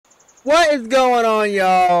What is going on,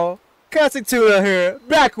 y'all? Classic Tuna here,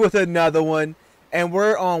 back with another one, and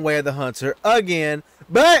we're on Way of the Hunter again.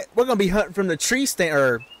 But we're gonna be hunting from the tree stand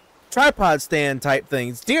or tripod stand type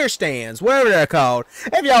things, deer stands, whatever they're called.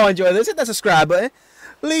 If y'all enjoy this, hit that subscribe button,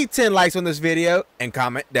 leave 10 likes on this video, and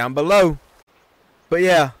comment down below. But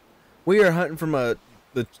yeah, we are hunting from the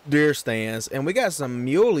deer stands, and we got some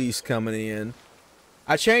muleys coming in.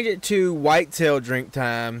 I changed it to whitetail drink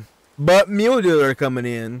time, but mule deer are coming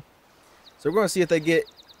in. So we're going to see if they get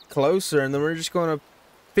closer, and then we're just going to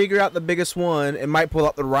figure out the biggest one and might pull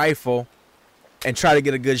out the rifle and try to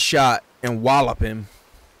get a good shot and wallop him.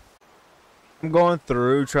 I'm going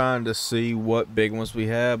through trying to see what big ones we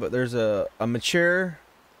have, but there's a mature,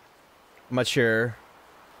 a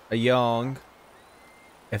young.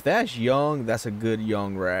 If that's young, that's a good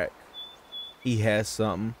young rack. He has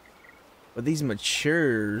something. But these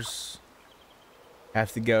matures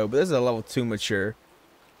have to go. But this is a level 2 mature.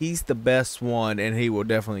 He's the best one, and he will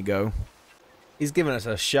definitely go. He's giving us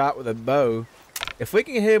a shot with a bow. If we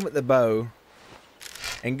can hit him with the bow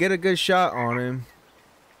and get a good shot on him,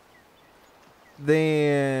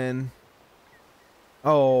 then...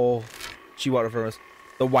 Oh, she walked from us.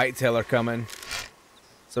 The whitetail are coming.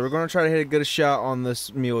 So we're going to try to hit a good shot on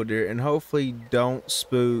this mule deer and hopefully don't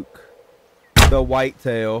spook the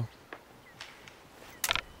whitetail.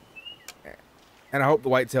 And I hope the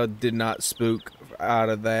whitetail did not spook out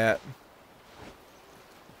of that.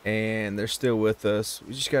 And they're still with us.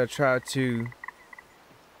 We just gotta try to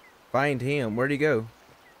find him. Where'd he go?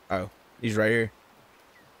 Oh, he's right here.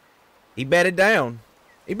 He bedded down.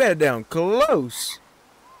 He bedded down close.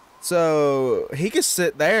 So he could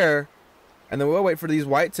sit there and then we'll wait for these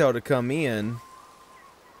whitetail to come in.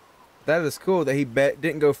 That is cool that he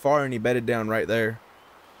didn't go far and he bedded down right there.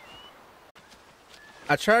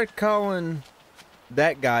 I tried calling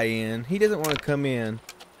that guy in. He doesn't want to come in,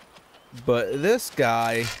 but this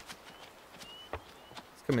guy is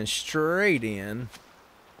coming straight in.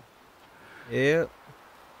 Yep.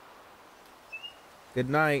 Good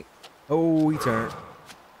night. Oh, he turned.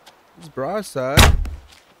 He's broadside.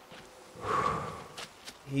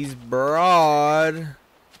 He's broad.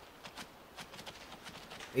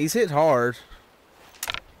 He's hit hard.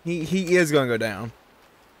 He is gonna go down.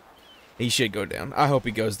 He should go down. I hope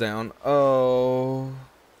he goes down. Oh,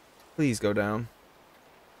 please go down.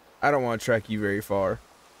 I don't want to track you very far.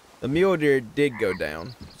 The mule deer did go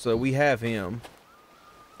down, so we have him.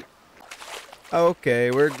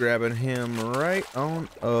 Okay, we're grabbing him right on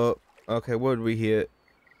up. Okay, what did we hit?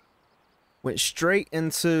 Went straight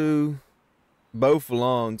into both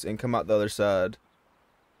lungs and come out the other side.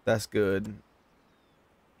 That's good.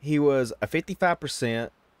 He was a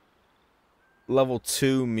 55%. Level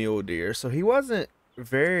 2 mule deer, so he wasn't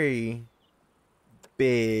very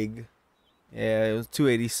big. Yeah, it was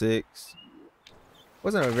 286.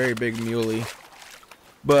 Wasn't a very big muley,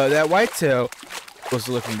 but that whitetail was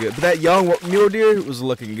looking good. But that young mule deer was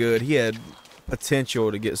looking good. He had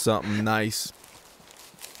potential to get something nice.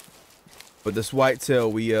 But this whitetail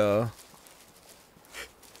we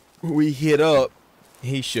hit up,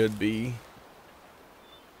 he should be.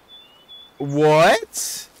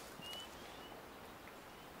 What?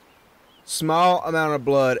 Small amount of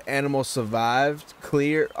blood. Animal survived.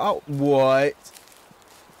 Clear. Oh, what?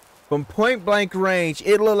 From point blank range,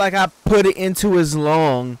 it looked like I put it into his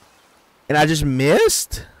lung, and I just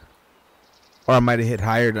missed. Or I might have hit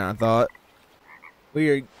higher than I thought. We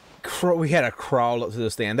had to crawl up to the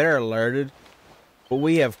stand. They're alerted, but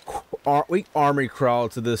we army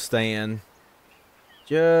crawled to this stand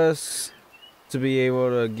just to be able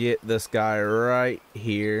to get this guy right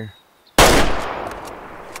here.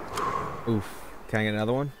 Oof. Can I get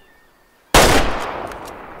another one?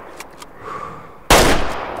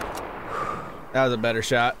 That was a better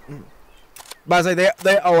shot. But I say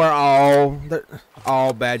they are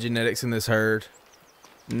all bad genetics in this herd.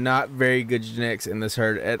 Not very good genetics in this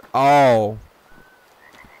herd at all.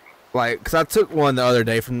 Like, because I took one the other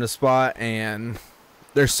day from the spot and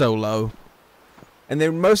they're so low. And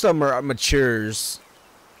then most of them are matures,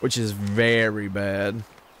 which is very bad.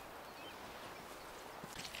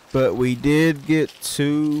 But we did get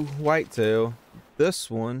 2 whitetail. This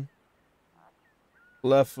one,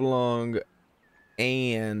 left lung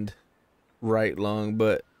and right lung,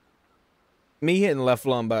 but me hitting left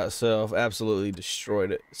lung by itself absolutely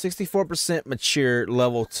destroyed it. 64% mature,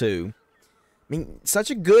 level 2. I mean,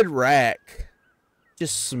 such a good rack.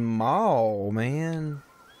 Just small, man.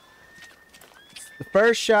 The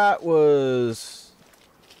first shot was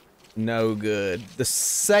no good. The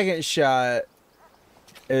second shot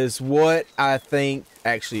is what I think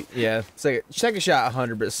actually, yeah, second shot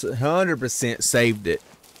 100% saved it.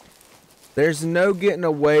 There's no getting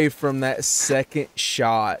away from that second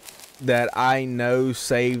shot that I know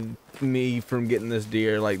saved me from getting this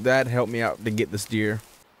deer. Like, that helped me out to get this deer.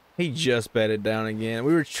 He just bedded down again.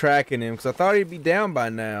 We were tracking him because I thought he'd be down by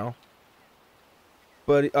now.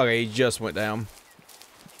 But, okay, he just went down.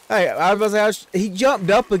 Hey, I was about to say, he jumped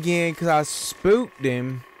up again because I spooked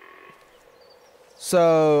him.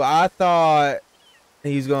 So, I thought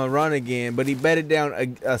he's going to run again. But he bedded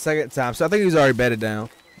down a second time. So, I think he was already bedded down.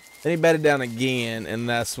 Then he bedded down again. And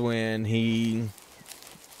that's when he...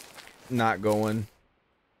 not going.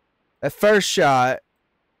 That first shot...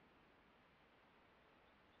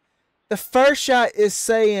 the first shot is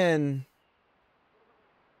saying...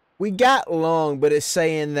 we got long, but it's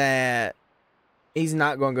saying that he's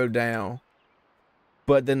not going to go down.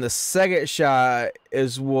 But then the second shot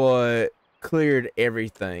is what cleared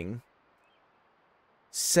everything.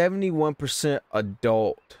 71%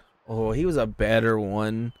 adult. Oh, he was a better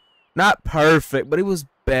one. Not perfect, but he was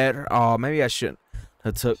better. Oh, maybe I shouldn't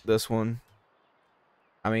have took this one.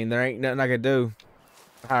 I mean, there ain't nothing I could do.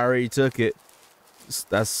 I already took it.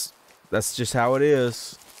 That's just how it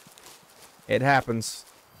is. It happens.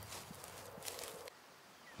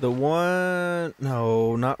 The one...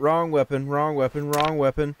 no, not wrong weapon. Wrong weapon. Wrong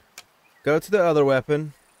weapon. Go to the other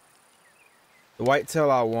weapon. The whitetail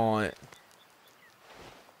I want.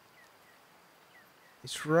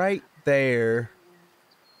 It's right there.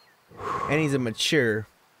 And he's a mature.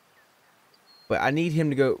 But I need him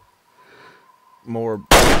to go more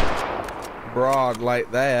broad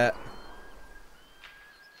like that.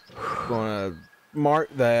 Gonna mark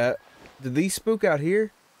that. Did these spook out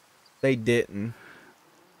here? They didn't.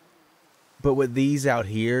 But with these out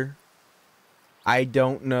here, I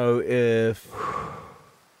don't know if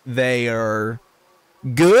they are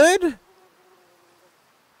good.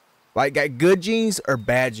 Like, got good genes or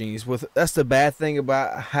bad genes. That's the bad thing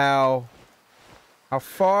about how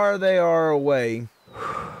far they are away.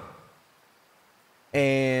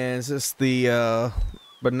 And since the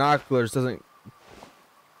binoculars doesn't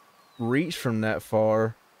reach from that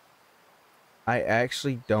far, I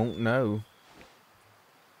actually don't know.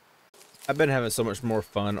 I've been having so much more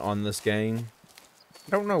fun on this game.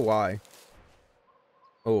 I don't know why.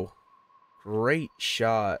 Oh, great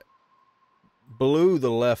shot. Blew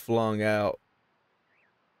the left lung out.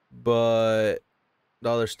 But the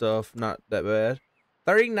other stuff, not that bad.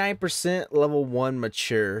 39% level 1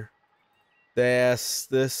 mature. This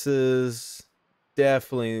is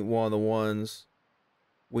definitely one of the ones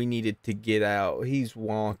we needed to get out. He's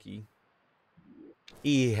wonky.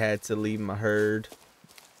 He had to leave my herd.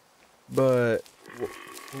 But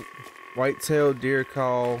whitetail deer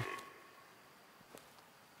call.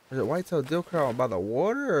 Is it whitetail deer call by the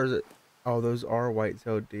water, or is it? Oh, those are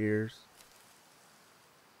whitetail deers.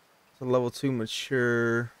 It's a level 2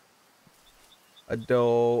 mature,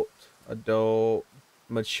 adult,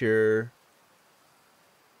 mature.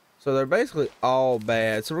 So they're basically all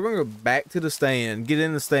bad. So we're gonna go back to the stand, get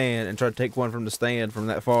in the stand, and try to take one from the stand from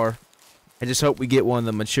that far, and just hope we get one of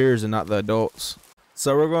the matures and not the adults.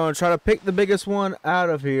 So we're going to try to pick the biggest one out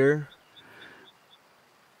of here.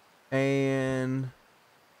 And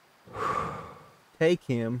take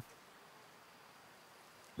him.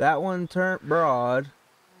 That one turned broad.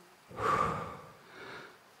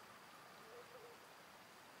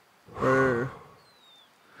 We're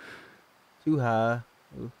too high.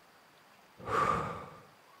 Ooh.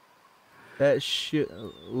 That shit.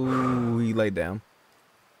 Ooh, he laid down.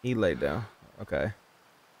 He laid down. Okay.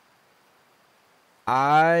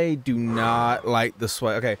 I do not like the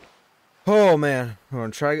sweat. Okay. Oh, man. I'm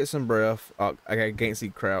going to try to get some breath. Oh, I can't see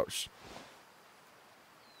crouch.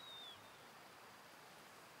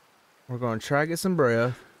 We're going to try to get some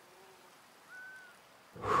breath.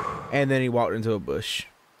 And then he walked into a bush.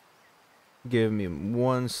 Give me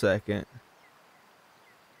 1 second.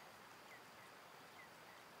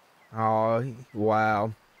 Oh,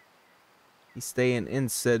 wow. He's staying in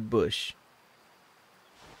said bush.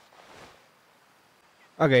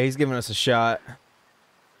 Okay, he's giving us a shot.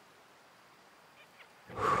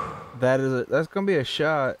 That's gonna be a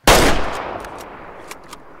shot.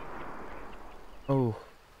 Oh,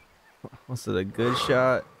 was it a good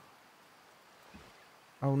shot?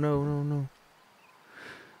 Oh no, no, no.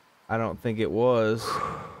 I don't think it was.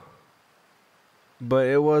 But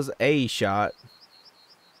it was a shot.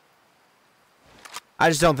 I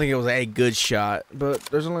just don't think it was a good shot. But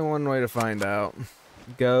there's only one way to find out.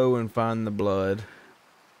 Go and find the blood.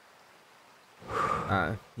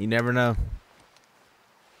 You never know.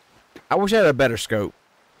 I wish I had a better scope.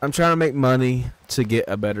 I'm trying to make money to get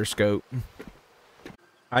a better scope.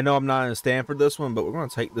 I know I'm not in a stand for this one, but we're going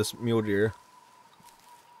to take this mule deer.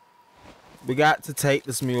 We got to take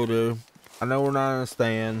this mule dude. I know we're not in a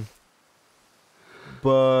stand,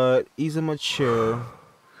 but he's a mature.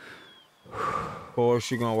 Of course,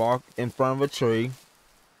 you're gonna walk in front of a tree.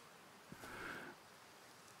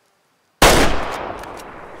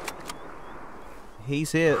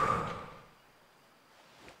 He's hit.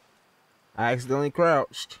 I accidentally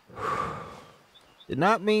crouched. Did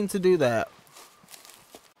not mean to do that.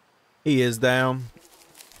 He is down.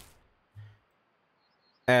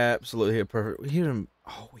 Absolutely hit perfect. We hit him.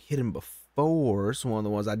 Oh, we hit him before. It's one of the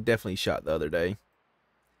ones I definitely shot the other day,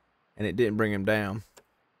 and it didn't bring him down.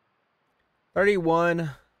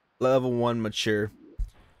 31, level 1 mature.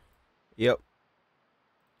 Yep.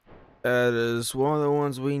 That is one of the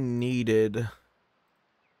ones we needed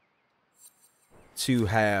to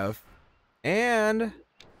have. And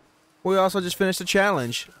we also just finished a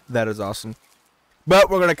challenge. That is awesome. But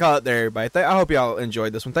we're going to call it there, everybody. I hope y'all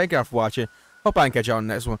enjoyed this one. Thank y'all for watching. Hope I can catch y'all on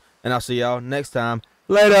the next one. And I'll see y'all next time.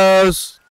 Laters!